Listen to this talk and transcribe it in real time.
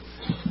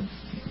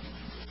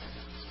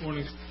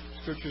Morning's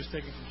scripture is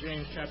taken from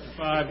James chapter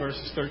 5,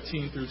 verses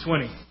 13 through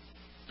 20.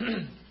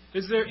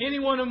 Is there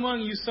anyone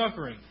among you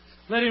suffering?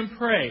 Let him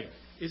pray.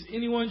 Is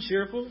anyone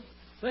cheerful?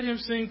 Let him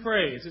sing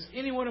praise. Is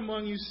anyone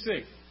among you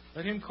sick?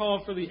 Let him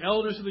call for the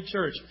elders of the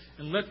church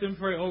and let them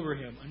pray over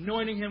him,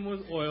 anointing him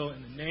with oil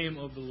in the name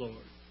of the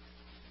Lord.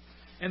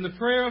 And the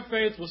prayer of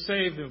faith will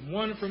save them,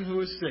 one from who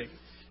is sick,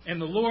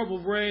 and the Lord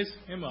will raise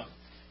him up.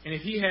 And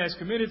if he has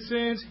committed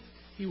sins,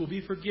 he will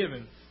be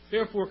forgiven.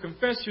 Therefore,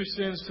 confess your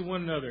sins to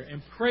one another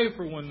and pray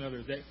for one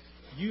another that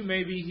you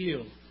may be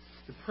healed.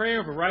 The prayer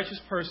of a righteous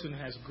person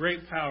has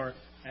great power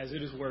as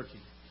it is working.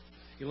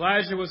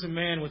 Elijah was a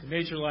man with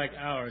nature like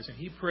ours, and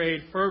he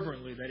prayed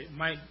fervently that it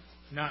might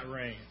not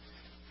rain.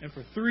 And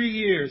for 3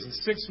 years and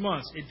 6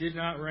 months it did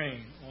not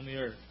rain on the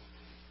earth.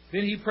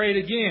 Then he prayed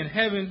again.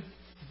 Heaven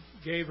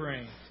gave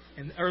rain,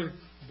 and the earth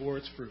bore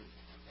its fruit.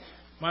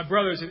 My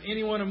brothers, if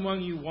anyone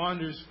among you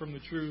wanders from the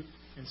truth,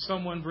 and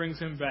someone brings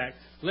him back,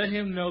 let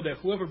him know that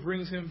whoever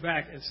brings him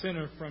back a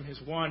sinner from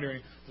his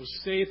wandering will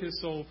save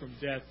his soul from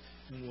death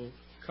and will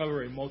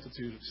cover a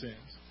multitude of sins.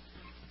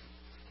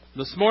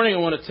 This morning I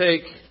want to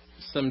take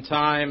some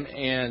time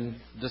and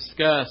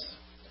discuss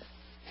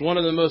one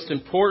of the most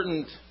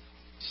important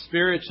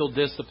spiritual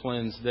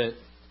disciplines that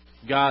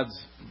God's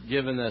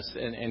given us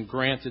and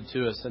granted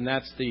to us, and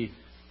that's the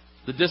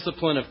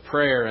discipline of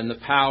prayer and the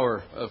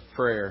power of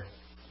prayer.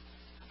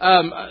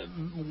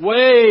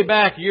 Way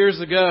back years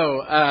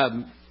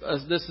ago,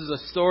 this is a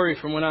story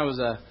from when I was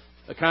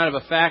a kind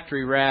of a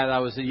factory rat. I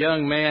was a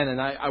young man, and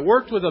I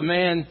worked with a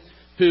man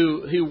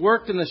who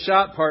worked in the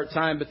shop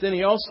part-time, but then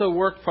he also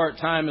worked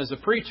part-time as a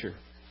preacher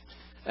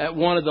at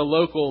one of the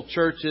local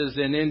churches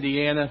in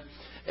Indiana.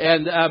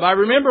 And I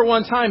remember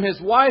one time his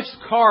wife's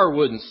car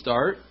wouldn't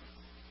start.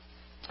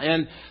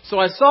 And so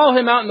I saw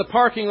him out in the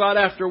parking lot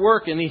after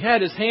work, and he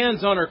had his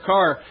hands on her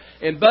car.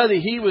 And buddy,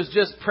 he was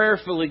just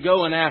prayerfully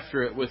going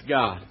after it with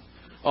God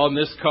on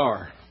this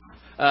car.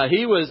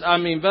 He was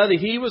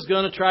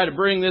going to try to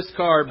bring this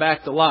car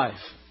back to life.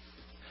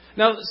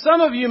 Now, some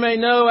of you may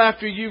know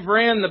after you've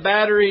ran the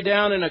battery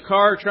down in a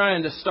car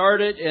trying to start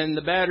it, and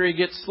the battery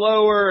gets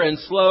slower and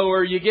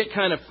slower, you get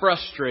kind of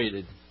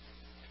frustrated.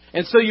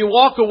 And so you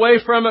walk away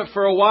from it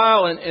for a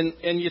while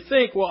and you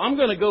think, well, I'm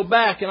going to go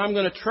back and I'm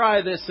going to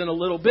try this in a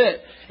little bit.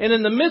 And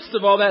in the midst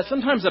of all that,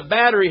 sometimes a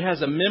battery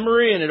has a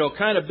memory and it'll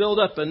kind of build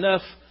up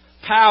enough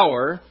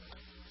power.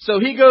 So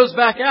he goes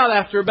back out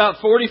after about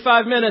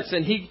 45 minutes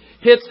and he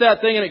hits that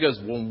thing and it goes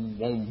boom,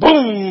 boom,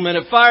 boom, and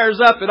it fires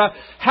up. And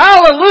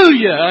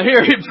hallelujah! I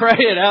hear him pray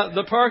it out in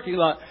the parking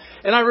lot.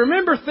 And I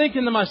remember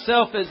thinking to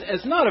myself,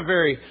 as not a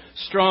very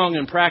strong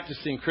and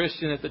practicing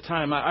Christian at the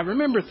time, I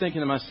remember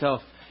thinking to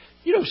myself,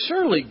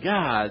 surely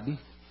God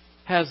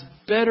has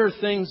better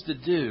things to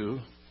do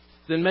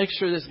than make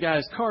sure this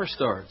guy's car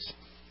starts.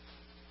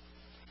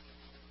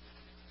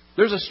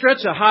 There's a stretch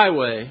of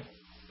highway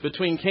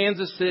between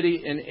Kansas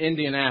City and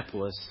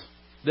Indianapolis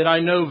that I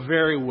know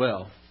very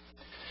well.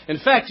 In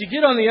fact, you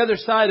get on the other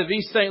side of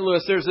East St.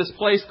 Louis, there's this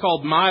place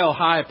called Mile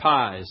High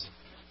Pies. I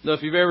don't know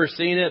if you've ever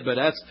seen it, but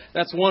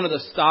that's one of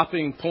the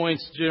stopping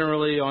points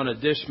generally on a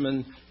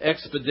Dishman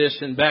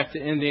expedition back to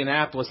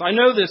Indianapolis. I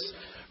know this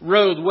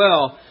road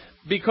well.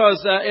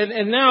 Because,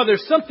 and now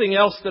there's something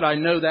else that I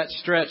know that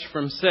stretch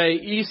from, say,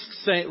 East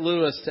St.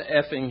 Louis to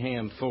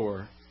Effingham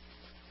for.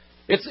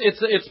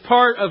 It's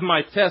part of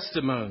my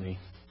testimony.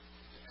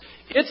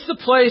 It's the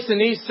place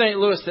in East St.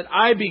 Louis that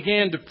I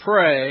began to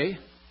pray,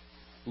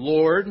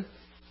 Lord,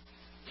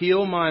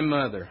 heal my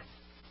mother.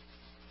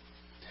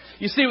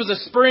 You see, it was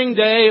a spring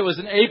day. It was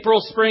an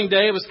April spring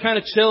day. It was kind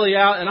of chilly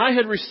out. And I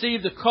had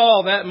received a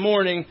call that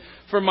morning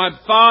from my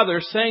father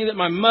saying that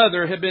my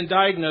mother had been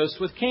diagnosed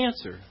with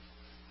cancer.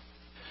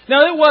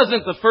 Now, it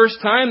wasn't the first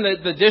time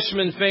that the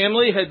Dishman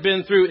family had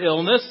been through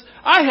illness.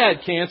 I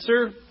had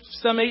cancer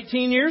some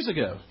 18 years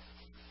ago.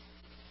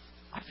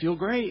 I feel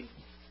great.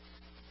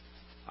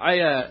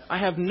 I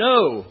have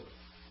no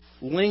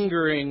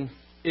lingering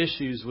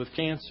issues with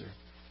cancer.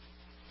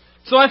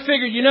 So I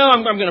figured,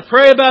 I'm going to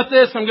pray about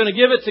this. I'm going to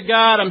give it to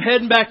God. I'm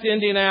heading back to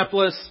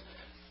Indianapolis.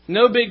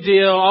 No big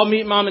deal. I'll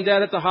meet Mom and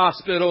Dad at the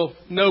hospital.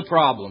 No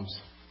problems.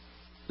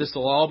 This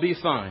will all be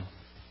fine.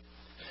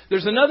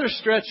 There's another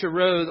stretch of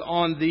road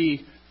on the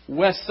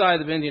west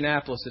side of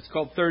Indianapolis. It's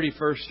called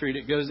 31st Street.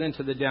 It goes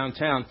into the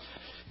downtown.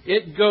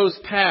 It goes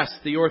past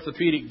the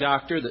orthopedic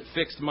doctor that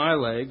fixed my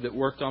leg, that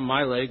worked on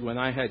my leg when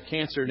I had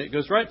cancer. And it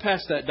goes right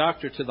past that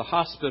doctor to the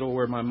hospital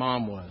where my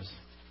mom was.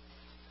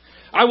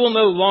 I will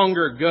no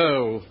longer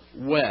go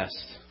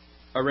west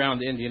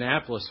around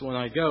Indianapolis when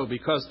I go,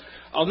 because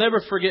I'll never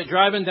forget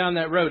driving down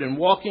that road and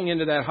walking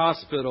into that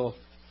hospital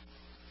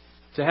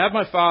to have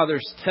my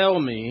fathers tell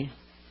me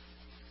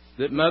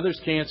that mother's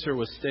cancer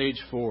was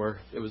stage 4.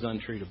 It was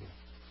untreatable.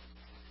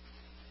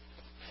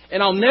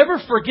 And I'll never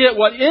forget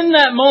what in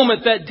that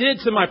moment that did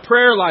to my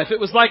prayer life. It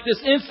was like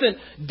this instant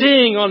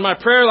ding on my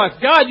prayer life.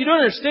 God, you don't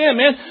understand,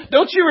 man.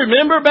 Don't you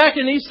remember back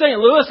in East St.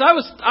 Louis?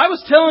 I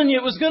was telling you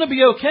it was going to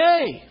be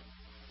okay.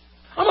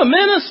 I'm a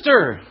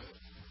minister.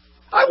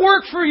 I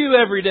work for you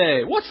every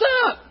day. What's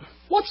up?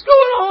 What's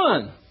going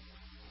on?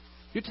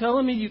 You're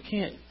telling me you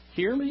can't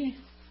hear me?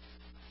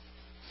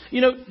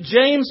 You know,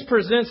 James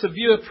presents a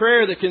view of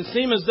prayer that can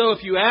seem as though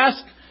if you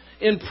ask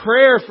in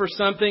prayer for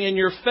something and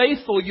you're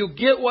faithful, you'll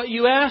get what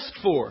you ask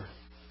for.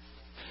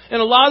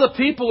 And a lot of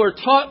people are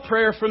taught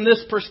prayer from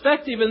this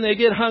perspective, and they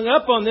get hung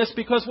up on this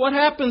because what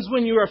happens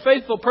when you are a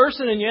faithful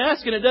person and you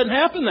ask and it doesn't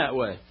happen that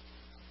way?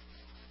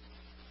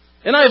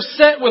 And I've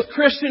sat with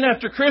Christian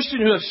after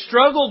Christian who have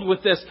struggled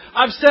with this.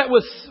 I've sat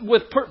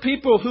with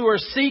people who are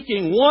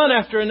seeking one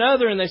after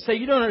another, and they say,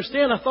 you don't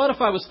understand, I thought if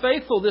I was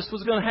faithful this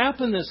was going to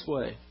happen this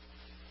way.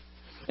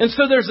 And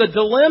so there's a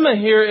dilemma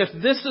here if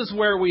this is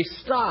where we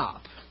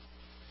stop.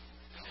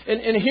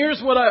 And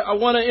here's what I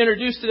want to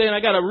introduce today. And I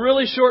got a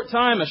really short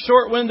time, a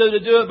short window to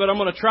do it, but I'm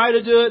going to try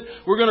to do it.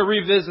 We're going to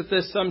revisit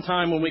this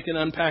sometime when we can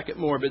unpack it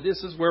more. But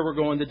this is where we're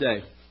going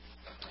today.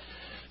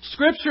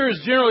 Scripture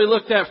is generally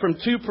looked at from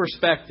two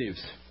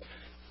perspectives.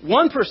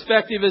 One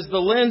perspective is the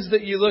lens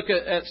that you look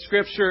at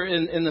Scripture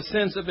in the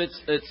sense of it's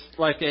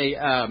like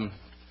a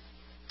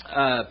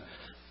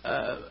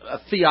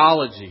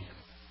theology,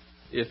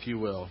 if you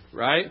will,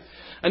 right?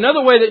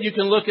 Another way that you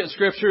can look at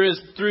Scripture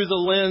is through the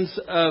lens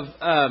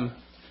of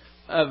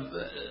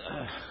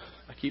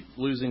I keep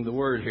losing the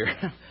word here.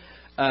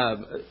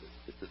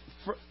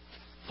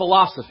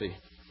 Philosophy.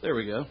 There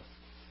we go.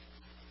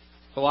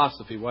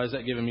 Philosophy. Why is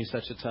that giving me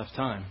such a tough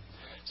time?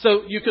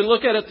 So you can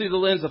look at it through the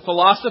lens of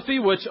philosophy,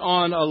 which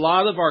on a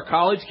lot of our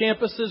college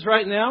campuses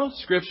right now,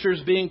 Scripture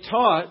is being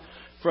taught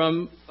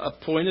from a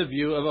point of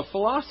view of a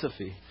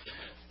philosophy.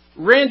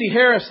 Randy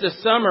Harris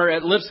this summer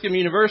at Lipscomb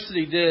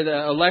University did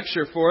a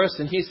lecture for us,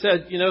 and he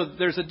said, you know,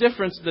 there's a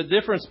difference. The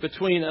difference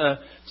between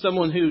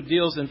someone who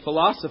deals in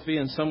philosophy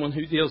and someone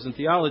who deals in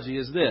theology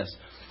is this.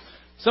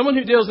 Someone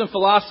who deals in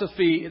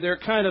philosophy, they're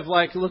kind of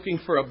like looking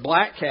for a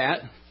black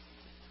cat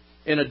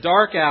in a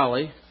dark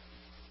alley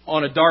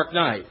on a dark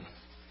night.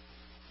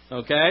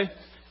 Okay?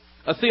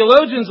 A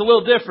theologian's a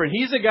little different.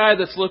 He's a guy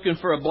that's looking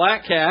for a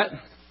black cat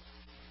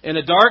in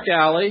a dark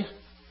alley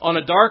on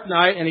a dark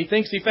night, and he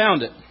thinks he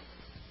found it.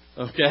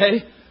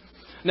 Okay?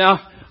 Now,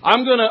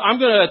 I'm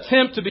gonna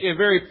attempt to be a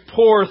very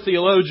poor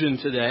theologian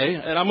today,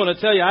 and I'm going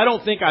to tell you, I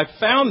don't think I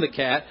found the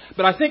cat,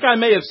 but I think I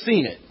may have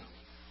seen it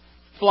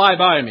fly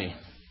by me.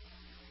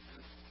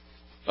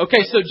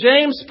 Okay, so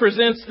James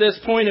presents this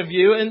point of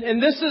view,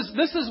 and this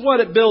is what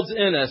it builds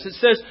in us. It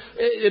says,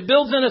 it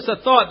builds in us a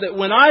thought that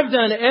when I've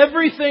done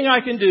everything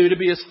I can do to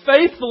be as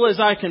faithful as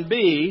I can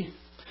be,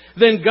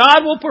 then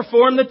God will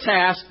perform the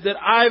task that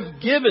I've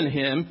given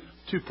Him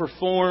to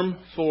perform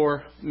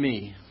for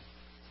me.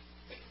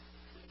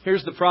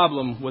 Here's the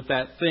problem with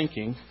that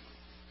thinking.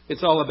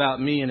 It's all about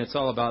me and it's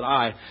all about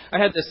I. I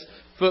had this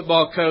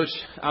football coach,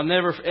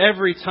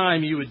 every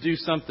time you would do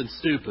something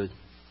stupid,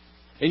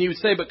 and you would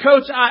say, but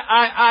coach,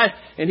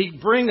 and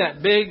he'd bring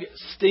that big,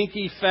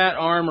 stinky, fat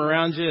arm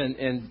around you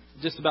and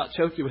just about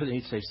choke you with it.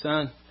 And he'd say,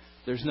 son,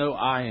 there's no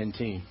I in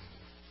team.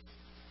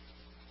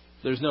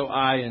 There's no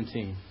I in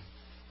team.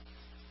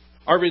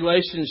 Our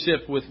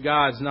relationship with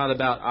God's not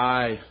about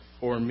I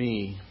or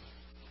me.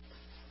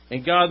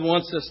 And God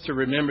wants us to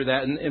remember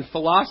that. And in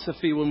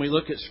philosophy, when we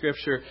look at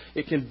Scripture,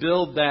 it can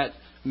build that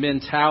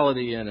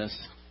mentality in us.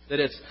 That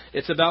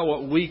it's about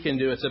what we can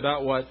do. It's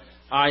about what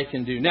I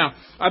can do. Now,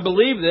 I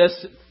believe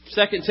this.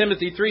 2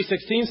 Timothy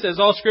 3:16 says,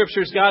 all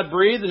Scripture is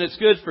God-breathed and it's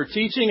good for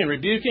teaching and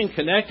rebuking,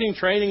 connecting,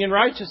 training in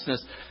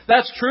righteousness.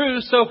 That's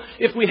true. So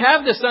if we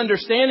have this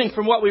understanding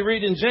from what we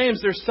read in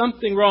James, there's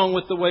something wrong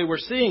with the way we're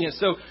seeing it.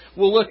 So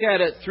we'll look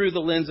at it through the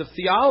lens of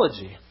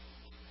theology.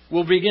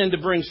 We'll begin to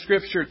bring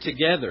Scripture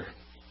together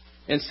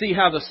and see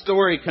how the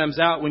story comes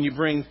out when you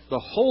bring the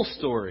whole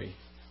story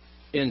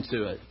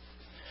into it.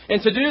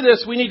 And to do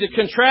this, we need to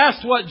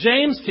contrast what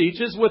James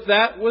teaches with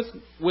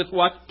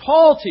what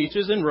Paul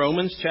teaches in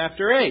Romans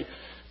chapter 8.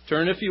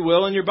 Turn, if you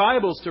will, in your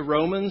Bibles to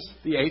Romans,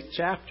 the 8th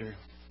chapter.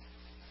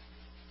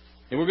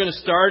 And we're going to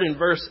start in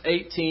verse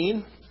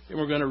 18, and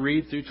we're going to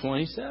read through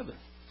 27.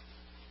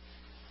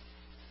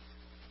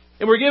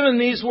 And we're given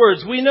these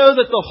words, we know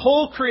that the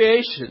whole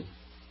creation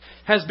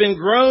has been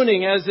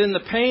groaning as in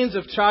the pains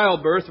of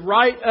childbirth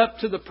right up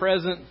to the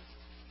present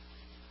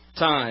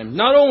time.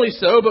 Not only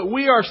so, but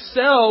we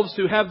ourselves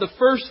who have the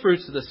first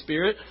fruits of the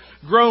Spirit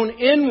groan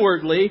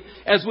inwardly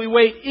as we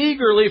wait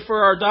eagerly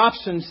for our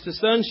adoptions to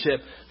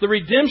sonship, the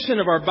redemption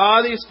of our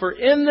bodies, for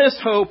in this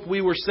hope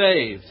we were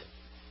saved.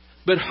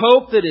 But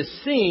hope that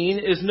is seen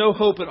is no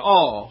hope at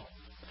all.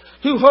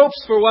 Who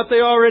hopes for what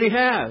they already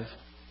have?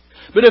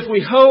 But if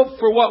we hope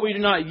for what we do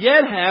not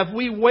yet have,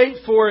 we wait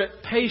for it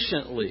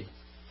patiently.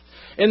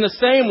 In the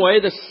same way,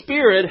 the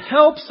Spirit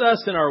helps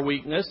us in our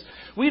weakness.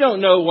 We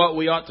don't know what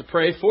we ought to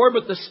pray for,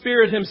 but the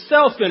Spirit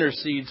Himself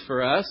intercedes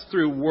for us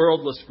through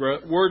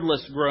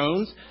wordless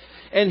groans.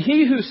 And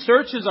He who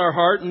searches our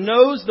heart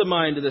knows the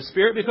mind of the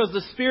Spirit, because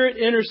the Spirit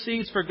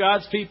intercedes for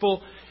God's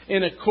people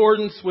in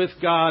accordance with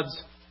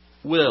God's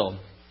will.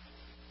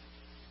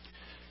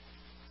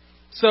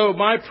 So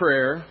my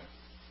prayer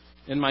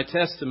and my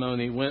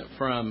testimony went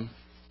from,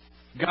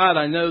 God,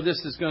 I know this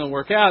is going to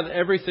work out.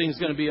 Everything's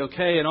going to be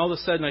okay. And all of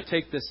a sudden I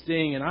take this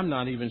ding and I'm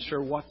not even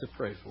sure what to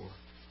pray for.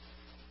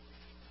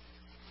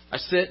 I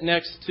sit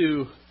next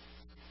to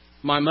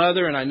my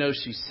mother, and I know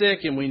she's sick,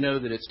 and we know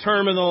that it's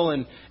terminal.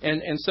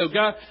 And so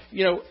God,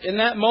 in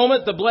that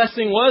moment, the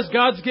blessing was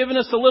God's given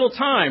us a little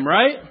time,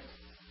 right?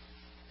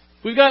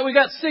 We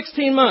got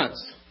 16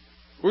 months.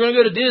 We're going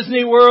to go to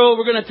Disney World.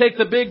 We're going to take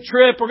the big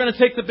trip. We're going to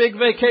take the big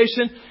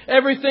vacation.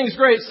 Everything's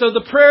great. So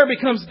the prayer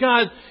becomes,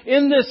 God,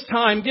 in this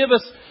time, give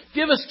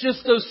us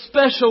just those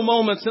special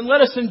moments and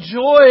let us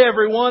enjoy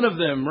every one of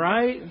them,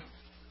 right?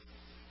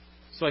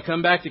 So I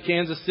come back to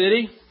Kansas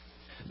City.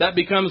 That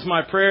becomes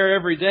my prayer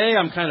every day.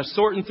 I'm kind of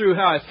sorting through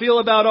how I feel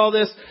about all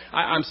this.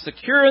 I'm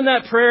secure in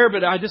that prayer,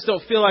 but I just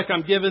don't feel like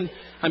I'm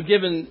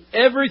giving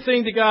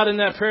everything to God in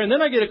that prayer. And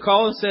then I get a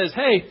call and says,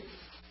 hey,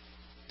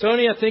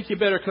 Tony, I think you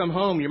better come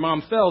home. Your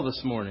mom fell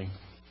this morning.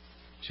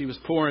 She was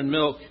pouring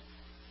milk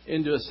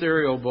into a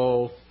cereal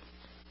bowl.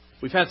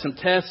 We've had some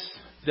tests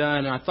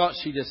done. I thought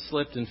she just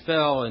slipped and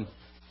fell,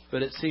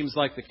 but it seems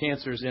like the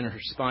cancer is in her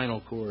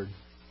spinal cord,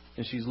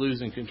 and she's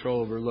losing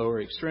control of her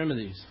lower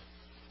extremities.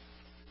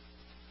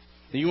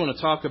 Now, you want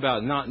to talk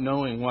about not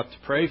knowing what to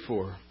pray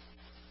for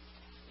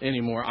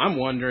anymore. I'm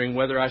wondering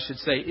whether I should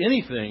say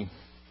anything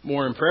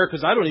more in prayer,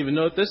 because I don't even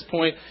know at this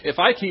point, if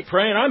I keep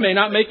praying, I may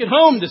not make it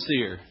home to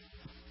see her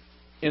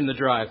in the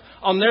drive.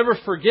 I'll never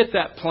forget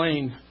that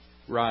plane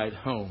ride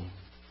home.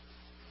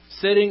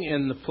 Sitting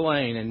in the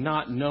plane and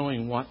not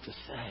knowing what to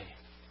say.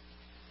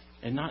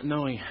 And not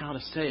knowing how to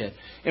say it.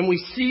 And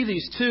we see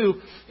these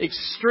two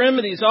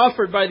extremities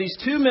offered by these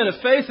two men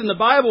of faith in the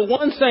Bible.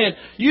 One saying,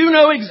 you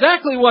know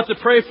exactly what to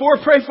pray for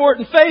it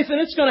in faith,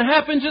 and it's going to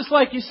happen just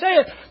like you say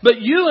it.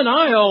 But you and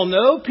I all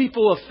know,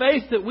 people of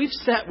faith, that we've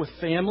sat with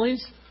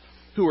families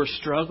who are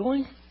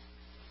struggling.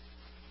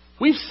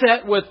 We've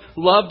sat with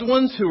loved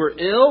ones who are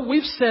ill.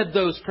 We've said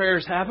those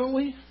prayers, haven't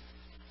we?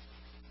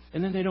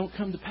 And then they don't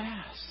come to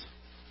pass.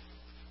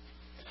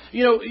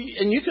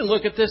 And you can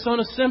look at this on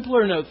a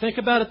simpler note. Think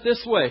about it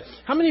this way.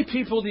 How many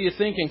people do you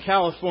think in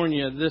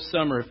California this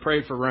summer have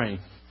prayed for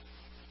rain?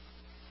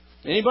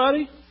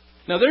 Anybody?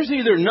 Now, there's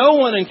either no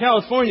one in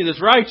California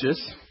that's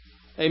righteous.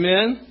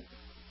 Amen.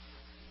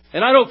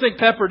 And I don't think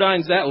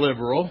Pepperdine's that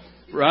liberal,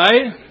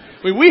 right?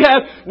 I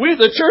mean,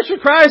 the Church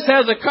of Christ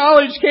has a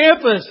college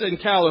campus in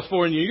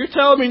California. You're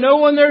telling me no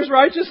one there's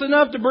righteous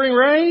enough to bring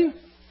rain?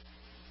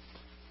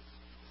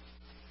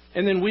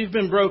 And then we've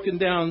been broken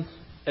down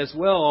as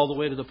well, all the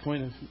way to the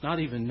point of not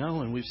even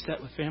knowing. We've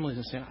sat with families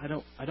and saying,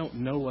 I don't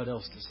know what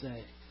else to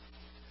say.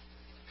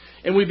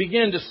 And we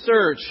begin to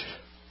search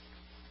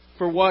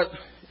for what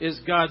is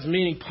God's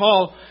meaning.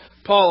 Paul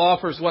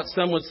offers what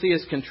some would see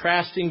as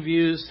contrasting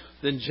views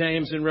than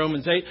James in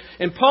Romans 8.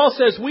 And Paul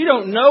says we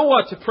don't know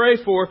what to pray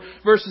for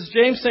versus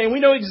James saying we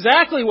know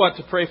exactly what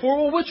to pray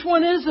for. Well, which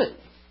one is it?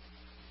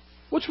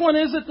 Which one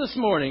is it this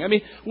morning? I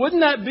mean,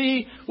 wouldn't that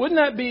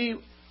be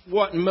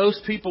what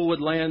most people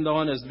would land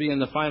on as being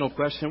the final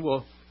question?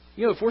 Well,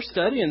 if we're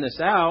studying this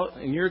out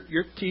and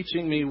you're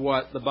teaching me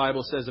what the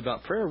Bible says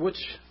about prayer, which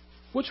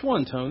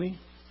one, Tony?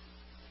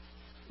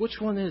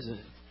 Which one is it?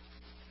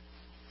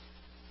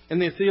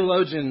 And the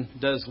theologian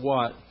does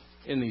what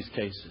in these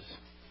cases?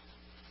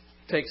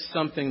 Takes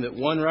something that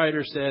one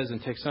writer says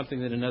and takes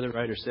something that another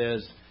writer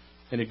says,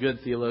 and a good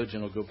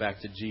theologian will go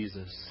back to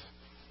Jesus,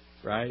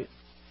 right?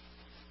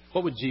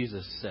 What would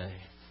Jesus say?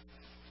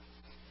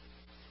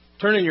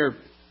 Turn in your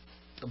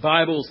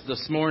Bibles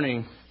this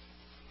morning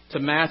to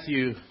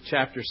Matthew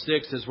chapter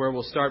 6 is where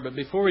we'll start. But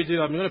before we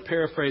do, I'm going to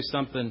paraphrase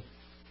something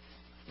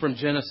from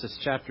Genesis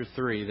chapter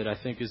 3 that I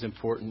think is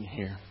important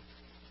here.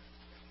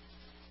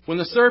 When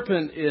the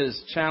serpent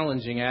is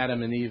challenging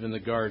Adam and Eve in the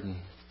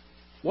garden,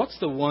 what's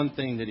the one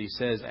thing that he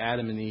says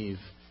Adam and Eve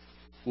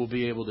will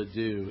be able to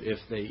do if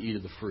they eat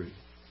of the fruit?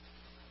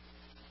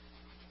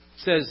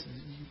 It says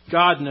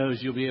God knows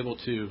you'll be able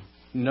to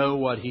know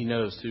what He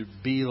knows, to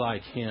be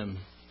like Him.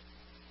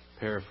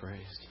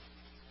 Paraphrased.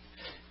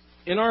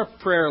 In our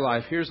prayer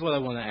life, here's what I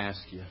want to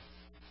ask you.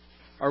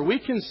 Are we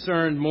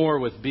concerned more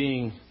with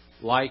being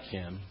like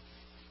Him?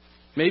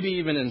 Maybe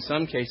even in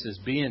some cases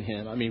being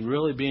Him. I mean,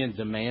 really being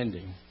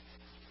demanding.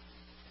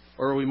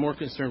 Or are we more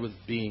concerned with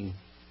being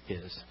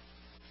His?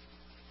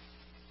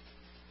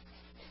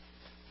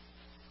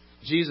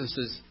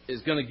 Jesus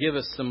is going to give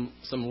us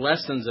some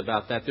lessons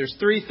about that. There's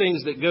three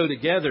things that go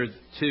together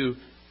to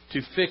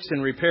fix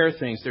and repair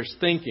things. There's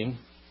thinking,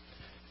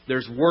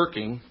 there's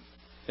working,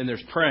 and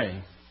there's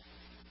praying.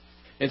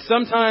 And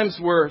sometimes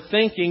we're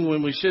thinking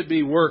when we should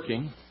be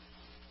working.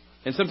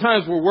 And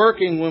sometimes we're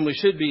working when we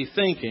should be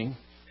thinking.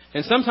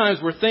 And sometimes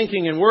we're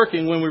thinking and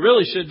working when we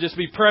really should just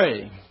be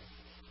praying.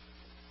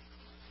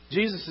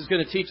 Jesus is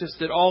going to teach us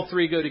that all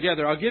three go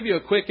together. I'll give you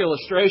a quick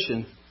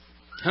illustration.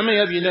 How many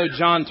of you know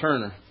John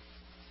Turner?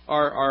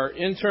 Our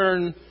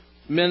intern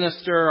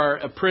minister, our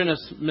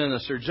apprentice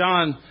minister.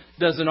 John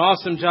does an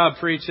awesome job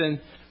preaching.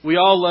 We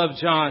all love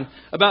John.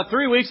 About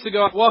 3 weeks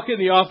ago, I walk in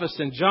the office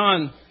and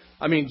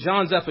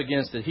John's up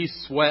against it. He's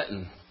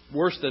sweating.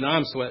 Worse than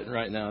I'm sweating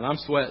right now, and I'm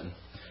sweating.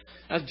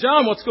 I said,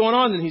 John, what's going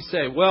on? And he'd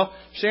say, well,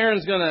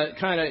 Sharon's going to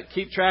kind of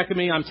keep track of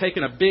me. I'm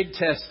taking a big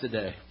test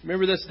today.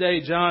 Remember this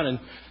day, John? And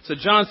so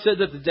John's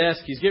sitting at the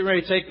desk. He's getting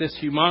ready to take this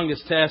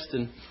humongous test.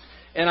 And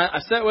I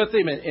sat with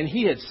him, and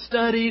he had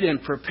studied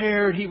and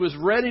prepared. He was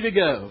ready to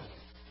go.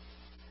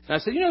 And I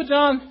said,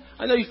 John,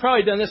 I know you've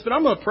probably done this, but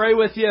I'm going to pray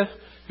with you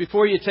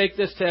before you take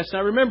this test.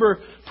 And I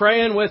remember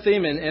praying with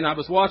him, and I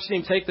was watching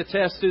him take the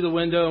test through the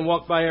window and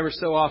walk by ever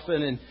so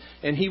often,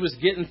 and he was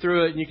getting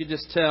through it, and you could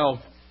just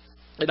tell.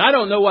 And I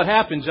don't know what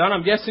happened, John.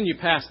 I'm guessing you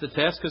passed the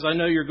test because I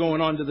know you're going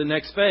on to the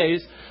next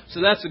phase,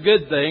 so that's a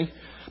good thing.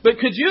 But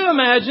could you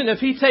imagine if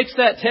he takes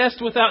that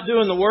test without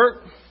doing the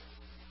work?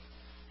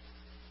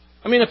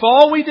 I mean, if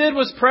all we did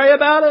was pray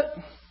about it.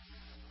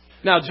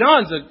 Now,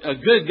 John's a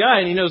good guy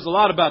and he knows a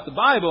lot about the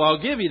Bible.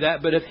 I'll give you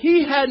that. But if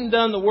he hadn't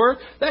done the work,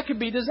 that could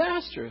be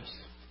disastrous.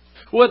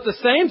 Well, at the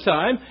same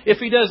time, if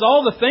he does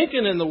all the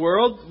thinking in the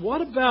world,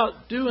 what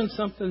about doing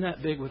something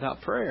that big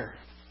without prayer?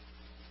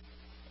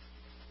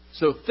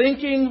 So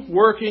thinking,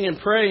 working, and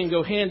praying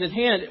go hand in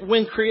hand.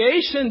 When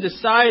creation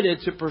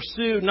decided to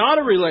pursue not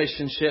a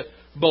relationship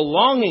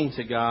belonging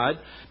to God,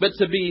 but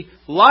to be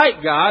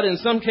like God, in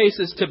some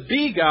cases to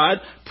be God,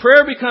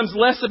 prayer becomes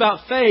less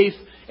about faith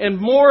and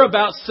more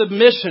about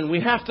submission.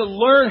 We have to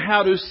learn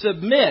how to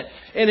submit.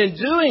 And in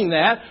doing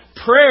that,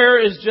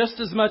 prayer is just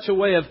as much a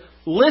way of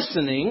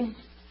listening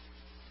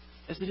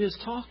as it is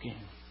talking.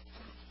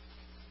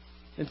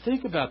 And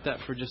think about that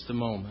for just a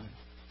moment.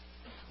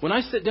 When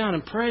I sit down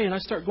and pray and I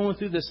start going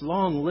through this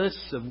long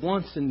list of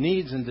wants and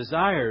needs and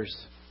desires,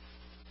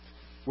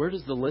 where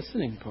does the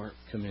listening part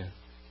come in?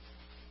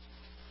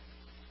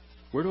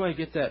 Where do I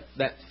get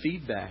that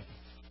feedback?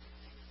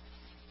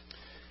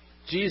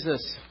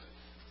 Jesus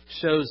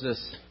shows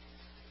us,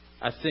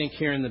 I think,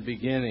 here in the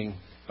beginning,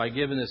 by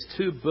giving us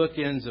two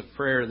bookends of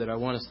prayer that I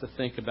want us to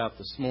think about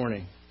this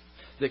morning,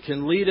 that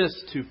can lead us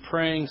to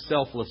praying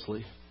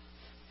selflessly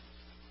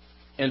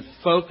and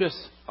focus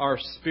our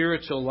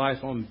spiritual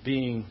life on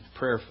being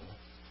prayerful.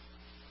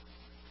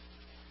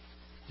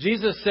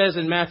 Jesus says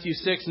in Matthew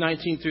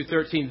 6:19 through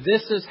 13,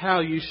 this is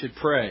how you should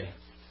pray.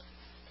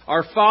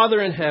 Our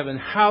Father in heaven,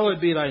 hallowed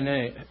be thy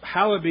name.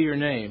 Hallowed be your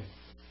name.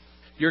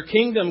 Your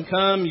kingdom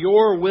come,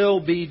 your will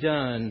be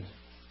done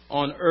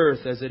on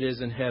earth as it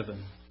is in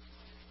heaven.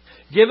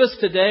 Give us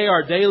today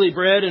our daily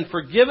bread and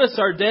forgive us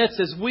our debts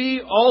as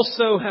we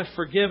also have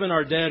forgiven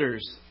our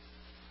debtors.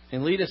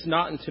 And lead us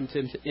not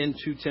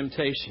into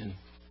temptation,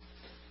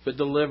 but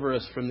deliver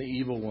us from the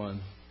evil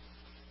one.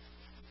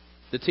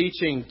 The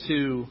teaching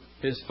to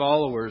his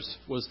followers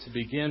was to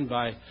begin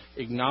by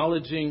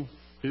acknowledging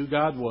who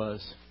God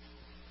was,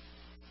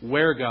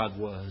 where God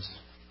was,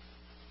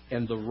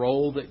 and the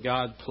role that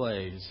God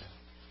plays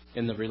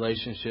in the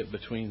relationship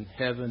between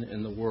heaven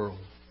and the world.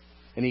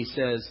 And he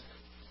says,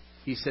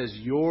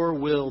 your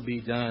will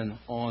be done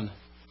on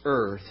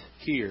earth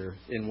here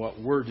in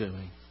what we're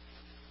doing,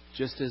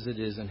 just as it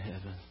is in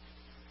heaven.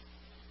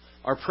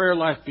 Our prayer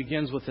life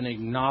begins with an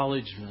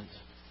acknowledgement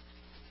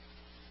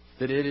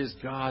that it is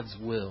God's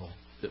will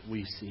that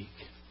we seek.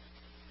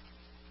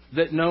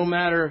 That no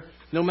matter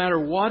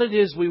what it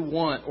is we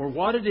want or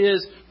what it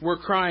is we're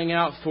crying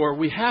out for,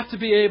 we have to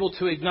be able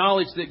to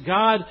acknowledge that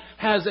God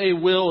has a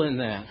will in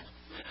that.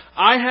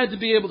 I had to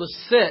be able to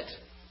sit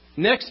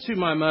next to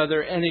my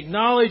mother and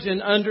acknowledge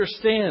and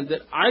understand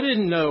that I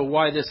didn't know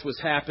why this was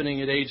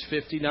happening at age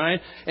 59.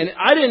 And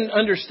I didn't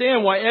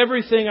understand why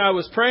everything I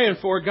was praying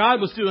for,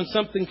 God was doing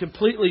something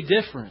completely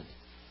different.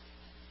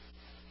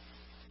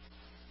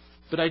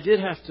 But I did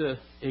have to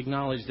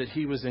acknowledge that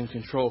He was in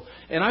control.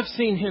 And I've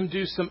seen Him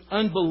do some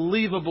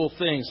unbelievable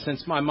things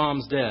since my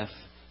mom's death.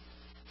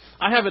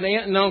 I have an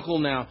aunt and uncle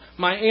now.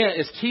 My aunt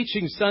is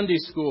teaching Sunday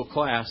school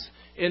class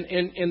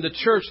in the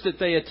church that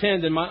they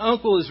attend, and my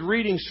uncle is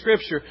reading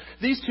Scripture.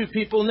 These two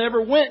people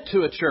never went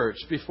to a church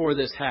before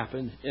this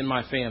happened in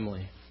my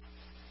family.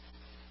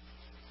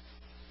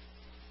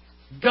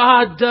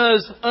 God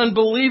does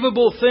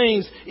unbelievable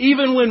things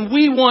even when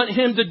we want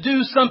Him to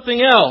do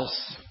something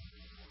else.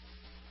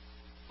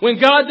 When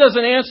God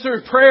doesn't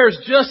answer prayers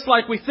just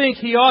like we think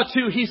He ought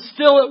to, He's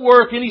still at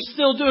work and He's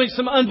still doing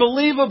some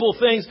unbelievable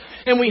things.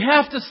 And we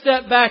have to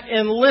step back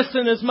and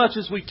listen as much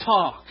as we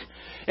talk.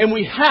 And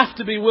we have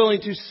to be willing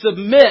to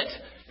submit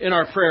in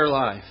our prayer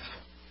life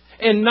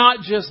and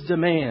not just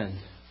demand.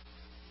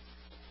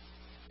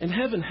 And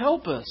heaven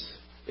help us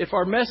if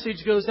our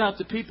message goes out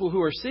to people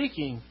who are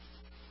seeking.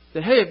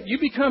 That, hey, if you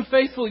become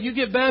faithful, you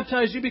get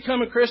baptized, you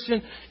become a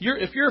Christian,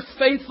 if you're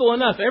faithful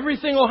enough,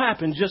 everything will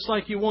happen just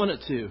like you want it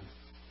to.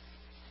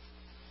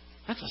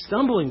 That's a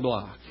stumbling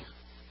block.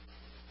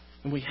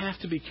 And we have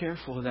to be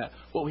careful of that.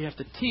 What we have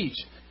to teach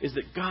is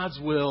that God's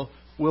will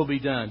be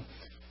done.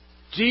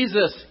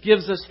 Jesus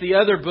gives us the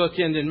other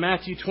bookend in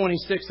Matthew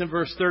 26 and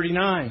verse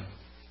 39.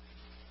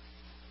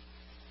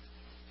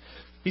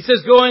 He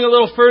says, going a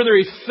little further,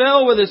 He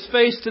fell with His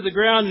face to the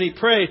ground and He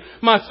prayed,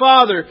 My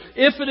Father,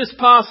 if it is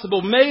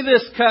possible, may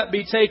this cup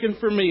be taken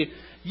from me.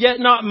 Yet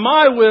not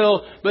my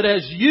will, but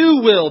as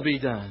You will be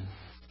done.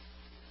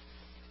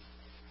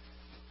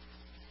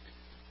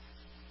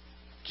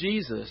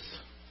 Jesus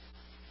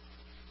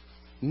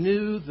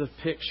knew the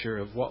picture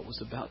of what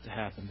was about to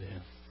happen to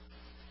him.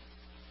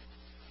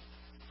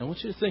 I want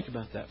you to think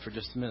about that for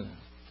just a minute.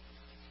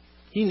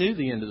 He knew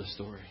the end of the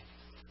story.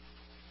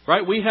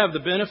 Right? We have the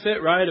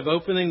benefit, right, of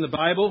opening the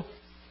Bible.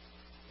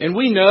 And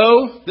we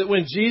know that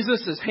when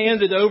Jesus is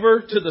handed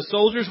over to the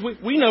soldiers,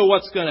 we know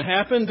what's going to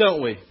happen,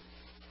 don't we?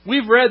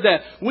 We've read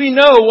that. We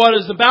know what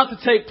is about to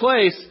take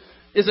place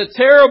is a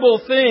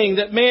terrible thing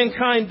that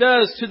mankind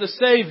does to the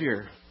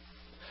Savior.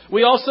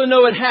 We also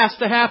know it has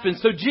to happen.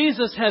 So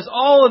Jesus has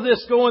all of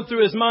this going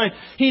through His mind.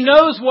 He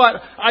knows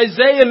what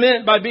Isaiah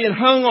meant by being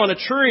hung on a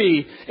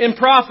tree in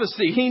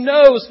prophecy. He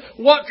knows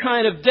what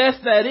kind of death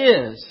that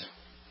is.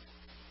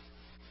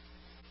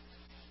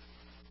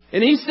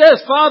 And He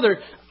says, Father,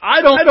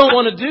 I don't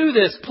want to do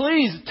this.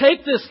 Please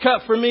take this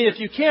cup from me if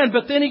you can.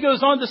 But then He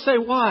goes on to say,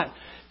 what?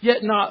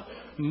 Yet not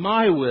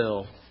my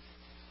will,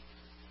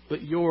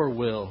 but your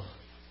will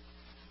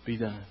be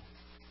done.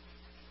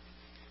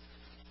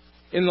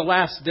 In the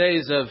last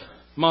days of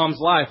Mom's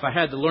life, I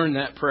had to learn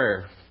that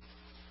prayer.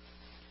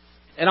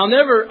 And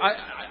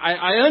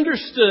I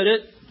understood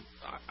it.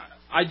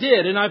 I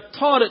did, and I've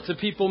taught it to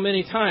people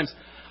many times.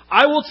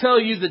 I will tell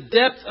you the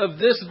depth of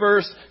this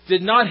verse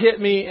did not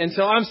hit me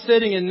until I'm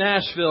sitting in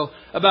Nashville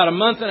about a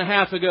month and a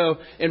half ago,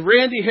 and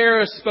Randy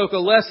Harris spoke a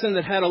lesson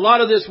that had a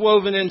lot of this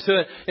woven into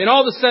it. And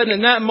all of a sudden,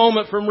 in that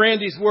moment from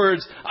Randy's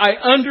words, I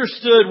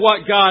understood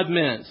what God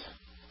meant.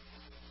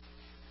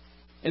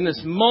 And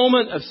this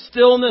moment of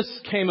stillness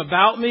came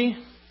about me.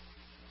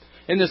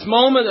 And this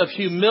moment of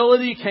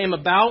humility came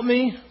about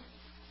me.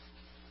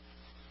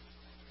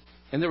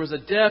 And there was a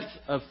depth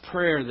of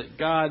prayer that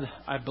God,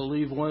 I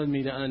believe, wanted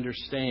me to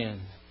understand,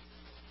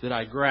 that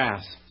I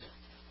grasped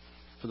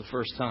for the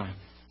first time.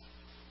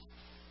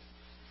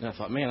 And I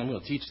thought, man, I'm going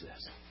to teach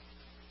this.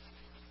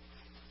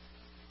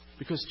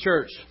 Because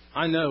church,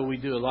 I know we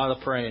do a lot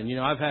of praying. You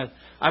know,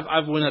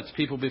 I've went up to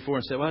people before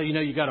and said, well, you know,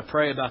 you got to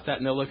pray about that.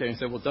 And they'll look at me and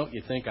say, well, don't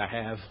you think I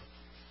have?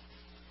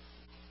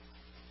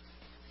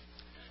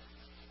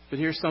 But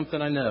here's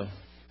something I know.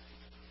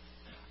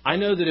 I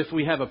know that if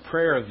we have a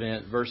prayer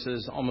event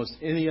versus almost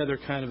any other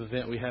kind of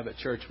event we have at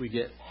church, we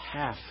get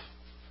half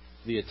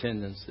the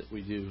attendance that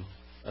we do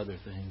other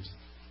things.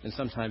 And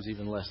sometimes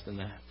even less than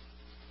that.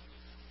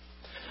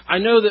 I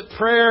know that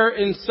prayer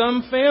in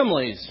some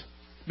families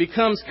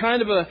becomes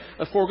kind of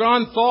a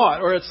foregone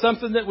thought, or it's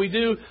something that we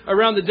do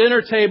around the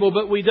dinner table,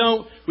 but we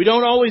don't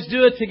always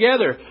do it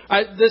together.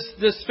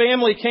 This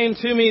family came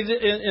to me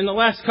in the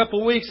last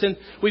couple of weeks, and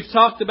we've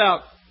talked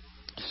about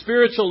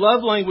spiritual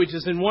love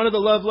languages, and one of the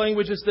love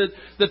languages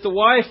that the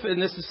wife,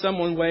 and this is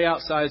someone way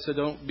outside, so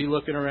don't be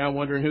looking around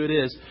wondering who it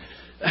is.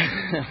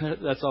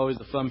 That's always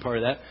the fun part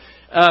of that.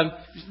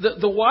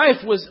 The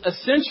wife was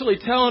essentially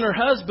telling her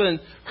husband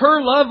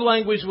her love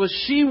language was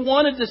she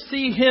wanted to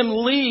see him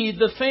lead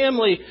the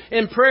family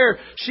in prayer.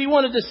 She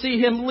wanted to see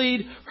him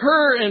lead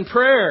her in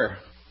prayer.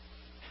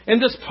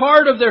 And this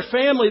part of their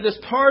family, this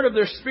part of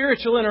their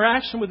spiritual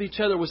interaction with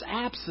each other was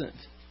absent.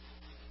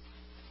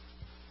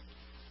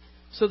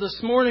 So this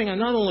morning, I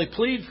not only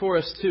plead for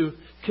us to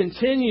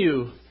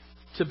continue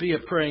to be a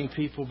praying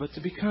people, but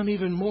to become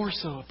even more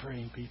so a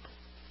praying people.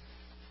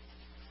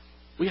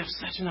 We have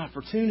such an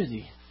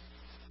opportunity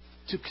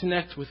to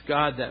connect with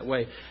God that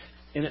way.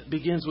 And it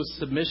begins with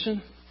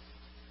submission.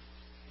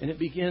 And it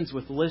begins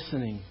with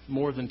listening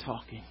more than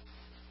talking.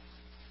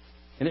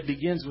 And it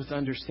begins with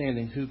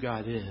understanding who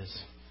God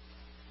is.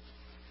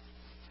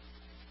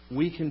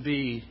 We can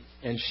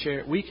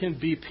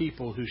be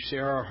people who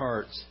share our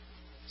hearts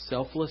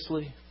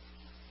selflessly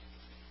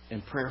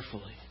and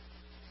prayerfully.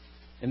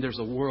 And there's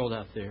a world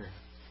out there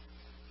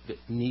that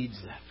needs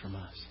that from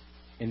us,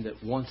 and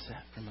that wants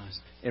that from us,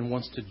 and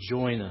wants to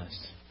join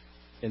us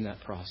in that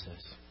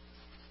process.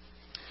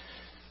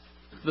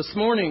 This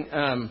morning,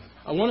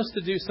 I want us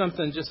to do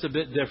something just a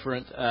bit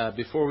different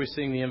before we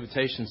sing the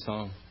invitation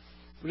song.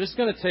 We're just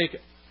going to take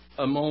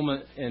a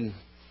moment and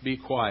be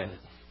quiet.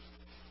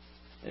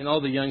 And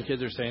all the young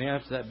kids are saying,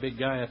 after that big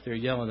guy out there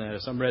yelling at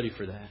us, I'm ready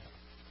for that.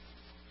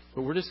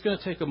 But we're just going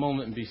to take a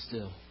moment and be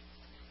still.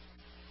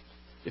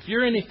 If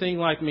you're anything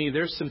like me,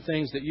 there's some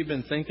things that you've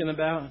been thinking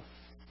about,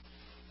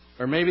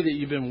 or maybe that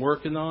you've been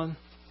working on,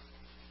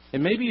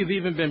 and maybe you've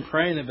even been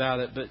praying about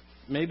it, but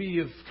maybe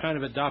you've kind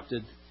of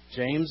adopted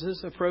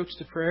James's approach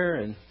to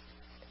prayer,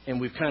 and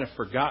we've kind of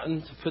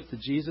forgotten to put the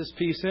Jesus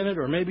piece in it,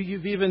 or maybe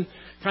you've even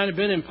kind of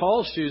been in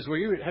Paul's shoes where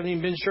you haven't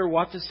even been sure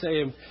what to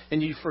say,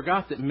 and you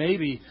forgot that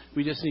maybe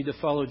we just need to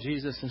follow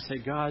Jesus and say,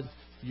 God,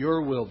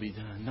 your will be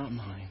done, not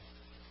mine.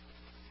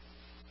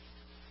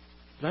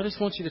 But I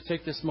just want you to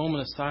take this moment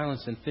of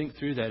silence and think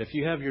through that. If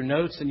you have your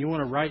notes and you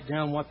want to write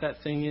down what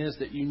that thing is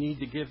that you need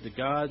to give to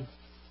God,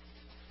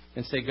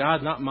 and say,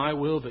 God, not my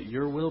will, but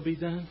your will be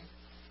done.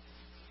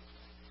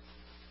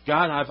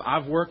 God,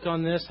 I've worked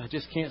on this. I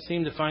just can't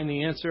seem to find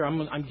the answer.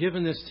 I'm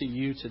giving this to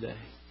you today.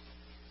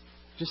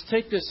 Just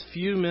take this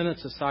few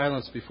minutes of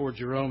silence before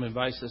Jerome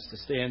invites us to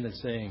stand and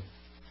sing.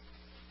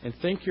 And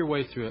think your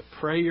way through it.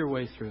 Pray your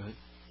way through it.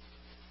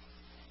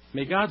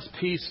 May God's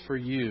peace for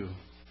you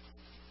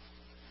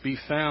be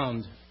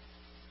found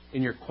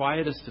in your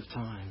quietest of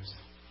times,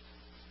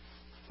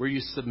 where you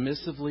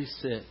submissively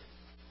sit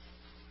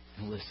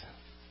and listen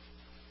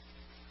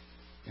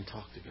and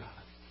talk to God.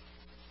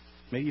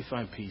 May you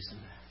find peace in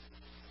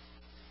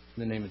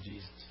that. In the name of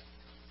Jesus.